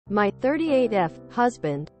My 38F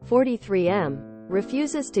husband, 43M,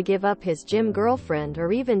 refuses to give up his gym girlfriend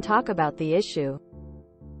or even talk about the issue.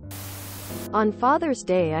 On Father's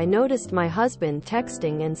Day I noticed my husband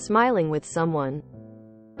texting and smiling with someone.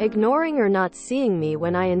 Ignoring or not seeing me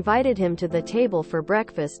when I invited him to the table for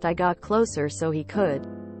breakfast, I got closer so he could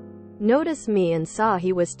notice me and saw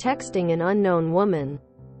he was texting an unknown woman.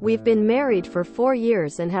 We've been married for 4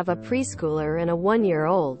 years and have a preschooler and a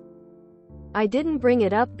 1-year-old. I didn't bring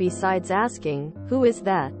it up besides asking, "Who is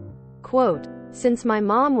that?" Quote, since my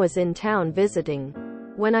mom was in town visiting.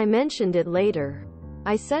 When I mentioned it later,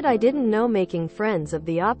 I said I didn't know making friends of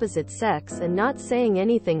the opposite sex and not saying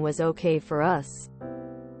anything was okay for us.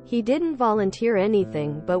 He didn't volunteer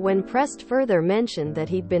anything, but when pressed further mentioned that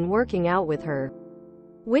he'd been working out with her,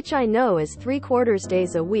 which I know is 3/4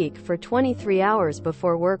 days a week for 23 hours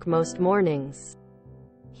before work most mornings.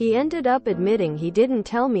 He ended up admitting he didn't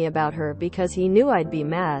tell me about her because he knew I'd be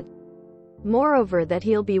mad. Moreover, that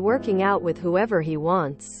he'll be working out with whoever he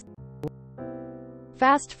wants.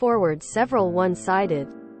 Fast forward several one-sided,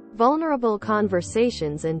 vulnerable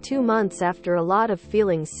conversations and 2 months after a lot of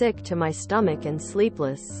feeling sick to my stomach and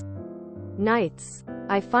sleepless nights,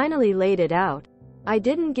 I finally laid it out. I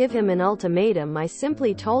didn't give him an ultimatum, I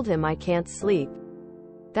simply told him I can't sleep,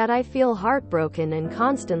 that I feel heartbroken and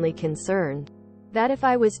constantly concerned, that if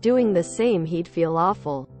I was doing the same he'd feel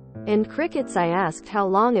awful. And crickets. I asked how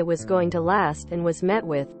long it was going to last and was met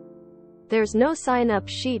with, "There's no sign-up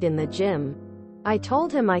sheet in the gym." I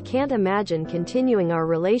told him I can't imagine continuing our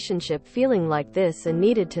relationship feeling like this and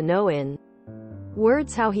needed to know in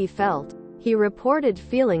words how he felt. He reported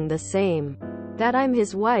feeling the same, that I'm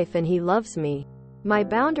his wife and he loves me. My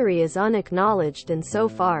boundary is unacknowledged and so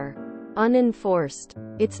far unenforced.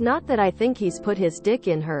 It's not that I think he's put his dick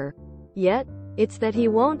in her yet, it's that he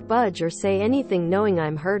won't budge or say anything knowing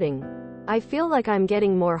I'm hurting. I feel like I'm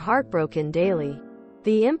getting more heartbroken daily.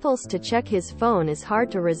 The impulse to check his phone is hard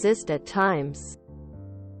to resist at times.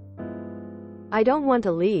 I don't want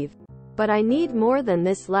to leave, but I need more than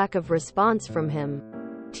this lack of response from him.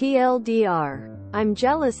 TLDR. I'm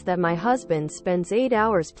jealous that my husband spends 8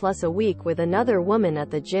 hours plus a week with another woman at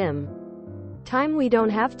the gym. Time we don't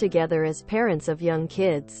have together as parents of young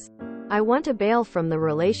kids. I want to bail from the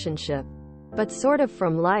relationship, but sort of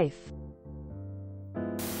from life.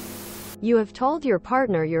 You have told your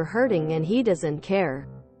partner you're hurting and he doesn't care.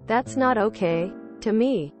 That's not okay. To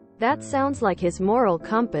me, that sounds like his moral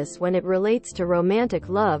compass when it relates to romantic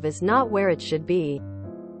love is not where it should be.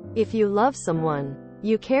 If you love someone,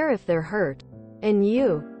 you care if they're hurt. And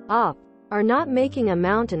you, are not making a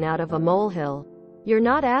mountain out of a molehill. You're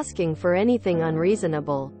not asking for anything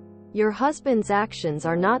unreasonable. Your husband's actions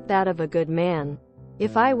are not that of a good man.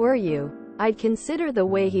 If I were you, I'd consider the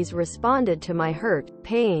way he's responded to my hurt,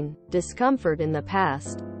 pain, discomfort in the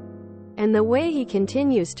past, and the way he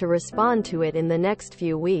continues to respond to it in the next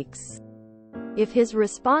few weeks. If his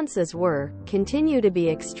responses continue to be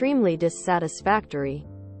extremely dissatisfactory,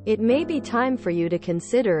 it may be time for you to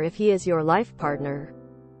consider if he is your life partner.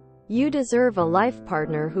 You deserve a life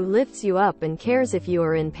partner who lifts you up and cares if you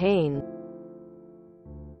are in pain.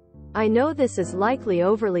 I know this is likely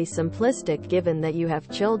overly simplistic given that you have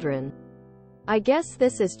children. I guess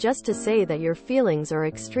this is just to say that your feelings are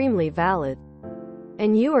extremely valid,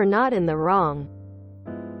 and you are not in the wrong.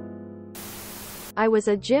 I was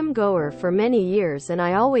a gym goer for many years and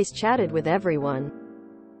I always chatted with everyone.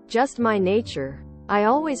 Just my nature. I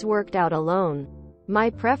always worked out alone.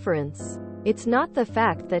 My preference. It's not the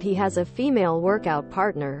fact that he has a female workout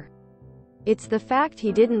partner. It's the fact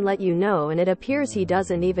he didn't let you know and it appears he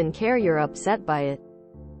doesn't even care you're upset by it.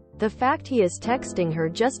 The fact he is texting her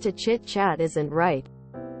just to chit-chat isn't right.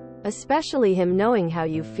 Especially him knowing how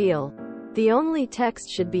you feel. The only text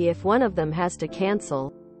should be if one of them has to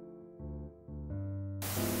cancel.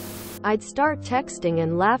 I'd start texting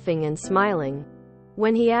and laughing and smiling.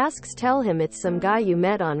 When he asks, tell him it's some guy you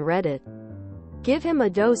met on Reddit. Give him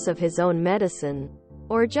a dose of his own medicine.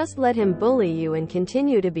 Or just let him bully you and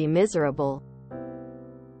continue to be miserable.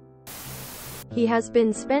 He has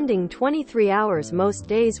been spending 23 hours most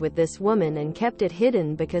days with this woman and kept it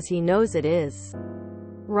hidden because he knows it is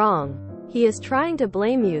wrong. He is trying to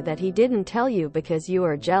blame you that he didn't tell you because you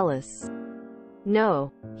are jealous.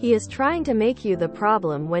 No. He is trying to make you the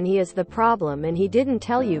problem when he is the problem and he didn't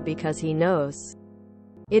tell you because he knows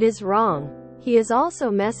it is wrong. He is also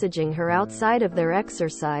messaging her outside of their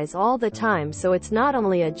exercise all the time, so it's not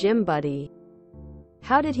only a gym buddy.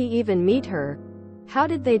 How did he even meet her? How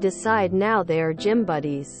did they decide now they are gym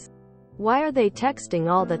buddies? Why are they texting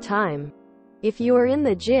all the time? If you are in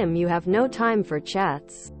the gym you have no time for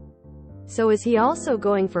chats. So is he also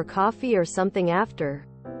going for coffee or something after?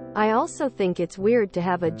 I also think it's weird to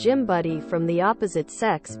have a gym buddy from the opposite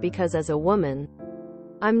sex because as a woman,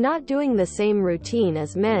 I'm not doing the same routine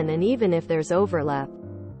as men, and even if there's overlap,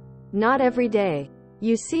 not every day.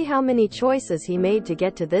 You see how many choices he made to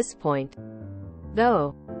get to this point.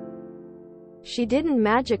 Though, she didn't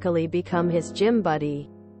magically become his gym buddy.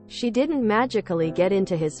 She didn't magically get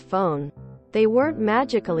into his phone. They weren't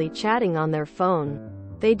magically chatting on their phone.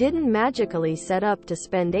 They didn't magically set up to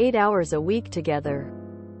spend 8 hours a week together.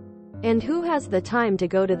 And who has the time to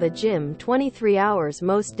go to the gym 23 hours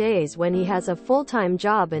most days when he has a full-time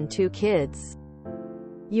job and 2 kids?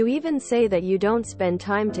 You even say that you don't spend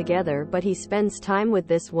time together, but he spends time with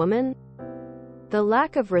this woman? The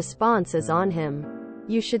lack of response is on him.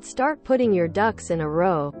 You should start putting your ducks in a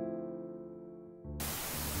row.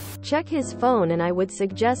 Check his phone, and I would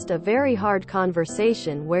suggest a very hard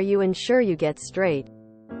conversation where you ensure you get straight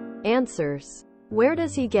answers. Where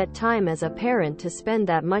does he get time as a parent to spend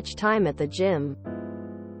that much time at the gym?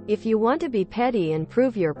 If you want to be petty and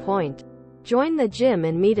prove your point, join the gym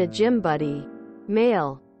and meet a gym buddy,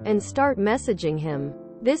 male, and start messaging him.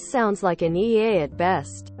 This sounds like an EA at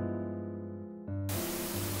best.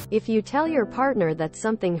 If you tell your partner that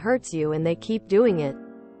something hurts you and they keep doing it,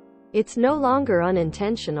 it's no longer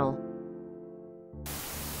unintentional.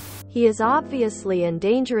 He is obviously and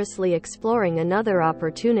dangerously exploring another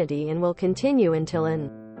opportunity and will continue until an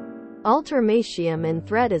ultimatum and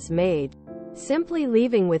threat is made. Simply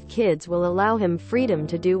leaving with kids will allow him freedom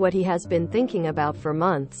to do what he has been thinking about for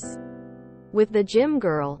months. With the gym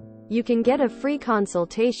girl, you can get a free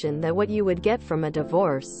consultation that what you would get from a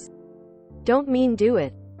divorce. Don't mean do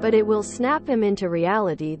it, but it will snap him into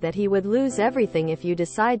reality that he would lose everything if you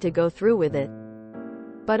decide to go through with it.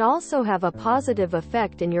 But also have a positive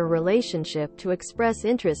effect in your relationship to express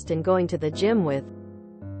interest in going to the gym with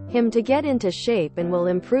him to get into shape, and will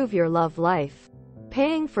improve your love life.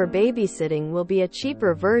 Paying for babysitting will be a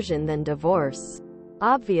cheaper version than divorce,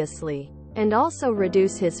 obviously, and also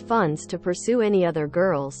reduce his funds to pursue any other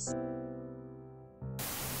girls.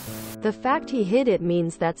 The fact he hid it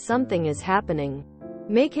means that something is happening.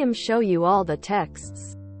 Make him show you all the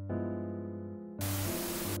texts.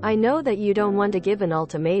 I know that you don't want to give an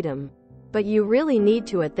ultimatum, but you really need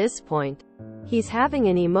to at this point. He's having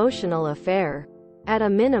an emotional affair. At a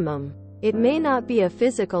minimum, it may not be a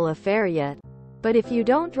physical affair yet, but if you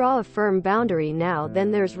don't draw a firm boundary now,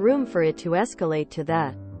 then there's room for it to escalate to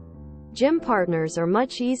that. Gym partners are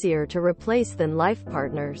much easier to replace than life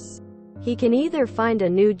partners. He can either find a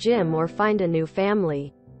new gym or find a new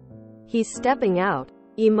family. He's stepping out,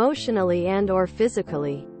 emotionally and/or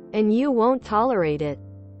physically, and you won't tolerate it.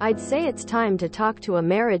 I'd say it's time to talk to a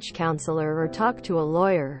marriage counselor or talk to a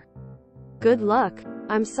lawyer. Good luck.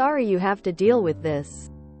 I'm sorry you have to deal with this.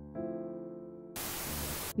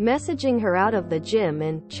 Messaging her out of the gym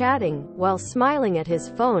and chatting while smiling at his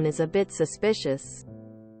phone is a bit suspicious.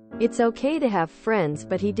 It's okay to have friends,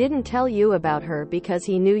 but he didn't tell you about her because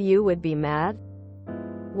he knew you would be mad?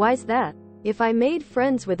 Why's that? If I made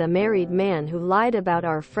friends with a married man who lied about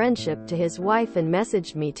our friendship to his wife and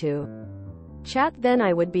messaged me to chat, then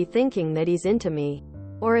I would be thinking that he's into me.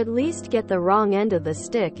 Or at least get the wrong end of the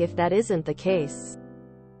stick if that isn't the case.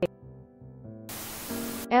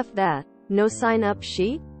 F that. No sign-up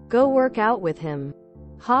sheet? Go work out with him.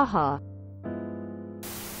 Haha.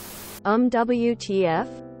 WTF?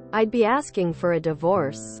 I'd be asking for a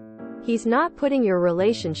divorce. He's not putting your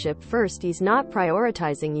relationship first, he's not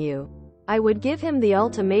prioritizing you. I would give him the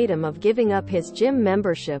ultimatum of giving up his gym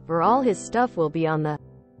membership or all his stuff will be on the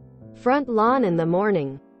front lawn in the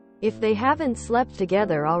morning. If they haven't slept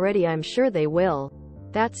together already, I'm sure they will.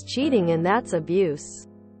 That's cheating and that's abuse.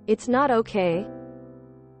 It's not okay.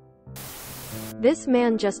 This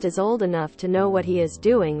man just is old enough to know what he is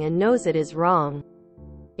doing and knows it is wrong.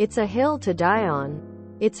 It's a hill to die on.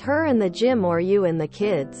 It's her and the gym or you and the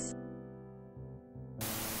kids.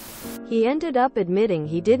 He ended up admitting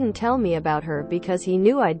he didn't tell me about her because he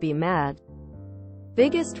knew I'd be mad.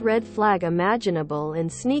 Biggest red flag imaginable,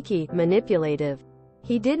 and sneaky, manipulative.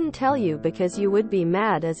 He didn't tell you because you would be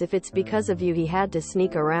mad, as if it's because of you he had to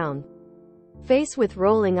sneak around. Face with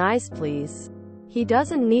rolling eyes, please. He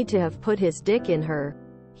doesn't need to have put his dick in her.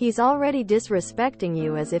 He's already disrespecting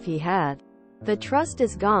you as if he had. The trust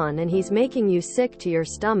is gone and he's making you sick to your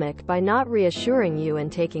stomach by not reassuring you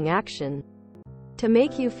and taking action to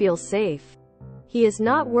make you feel safe. He is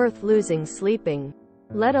not worth losing sleeping,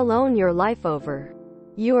 let alone your life over.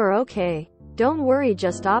 You are okay. Don't worry,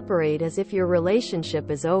 just operate as if your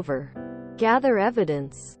relationship is over. Gather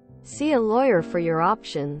evidence. See a lawyer for your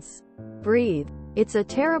options. Breathe. It's a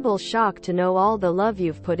terrible shock to know all the love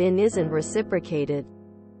you've put in isn't reciprocated.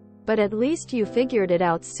 But at least you figured it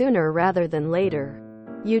out sooner rather than later.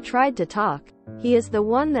 You tried to talk. He is the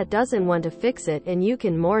one that doesn't want to fix it, and you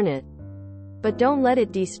can mourn it. But don't let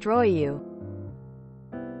it destroy you.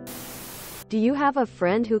 Do you have a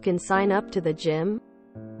friend who can sign up to the gym?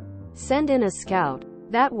 Send in a scout.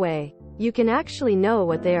 That way, you can actually know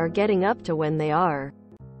what they are getting up to when they are.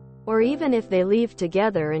 Or even if they leave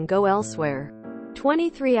together and go elsewhere.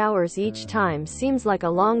 23 hours each time seems like a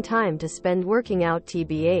long time to spend working out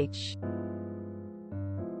tbh.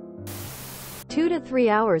 2 to 3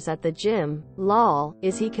 hours at the gym, lol,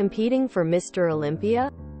 is he competing for Mr.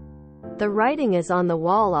 Olympia? The writing is on the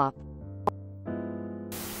wall op.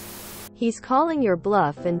 He's calling your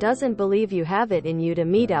bluff and doesn't believe you have it in you to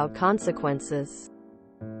mete out consequences.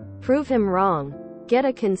 Prove him wrong. Get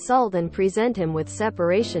a consult and present him with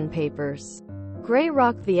separation papers. Gray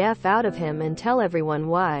rock the F out of him and tell everyone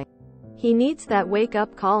why. He needs that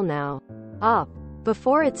wake-up call now. Op.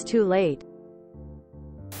 Before it's too late.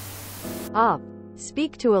 Op.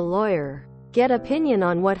 Speak to a lawyer. Get opinion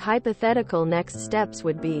on what hypothetical next steps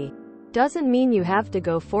would be. Doesn't mean you have to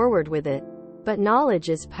go forward with it. But knowledge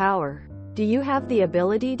is power. Do you have the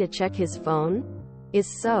ability to check his phone?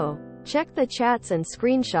 Is so. Check the chats and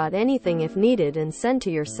screenshot anything if needed and send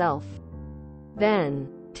to yourself. Then,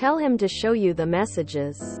 tell him to show you the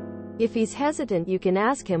messages. If he's hesitant, you can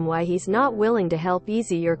ask him why he's not willing to help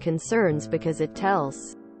ease your concerns, because it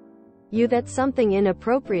tells you that something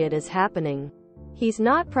inappropriate is happening. He's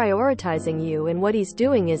not prioritizing you, and what he's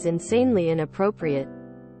doing is insanely inappropriate.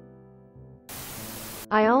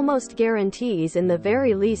 I almost guarantee he's in the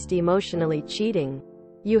very least emotionally cheating.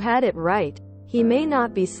 You had it right. He may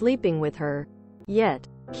not be sleeping with her yet.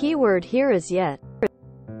 Keyword here is yet.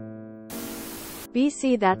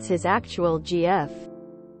 BC, that's his actual GF.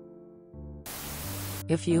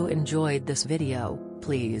 If you enjoyed this video,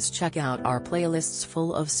 please check out our playlists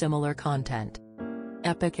full of similar content.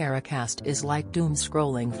 Epic Eracast is like doom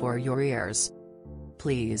scrolling for your ears.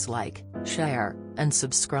 Please like, share, and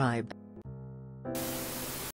subscribe.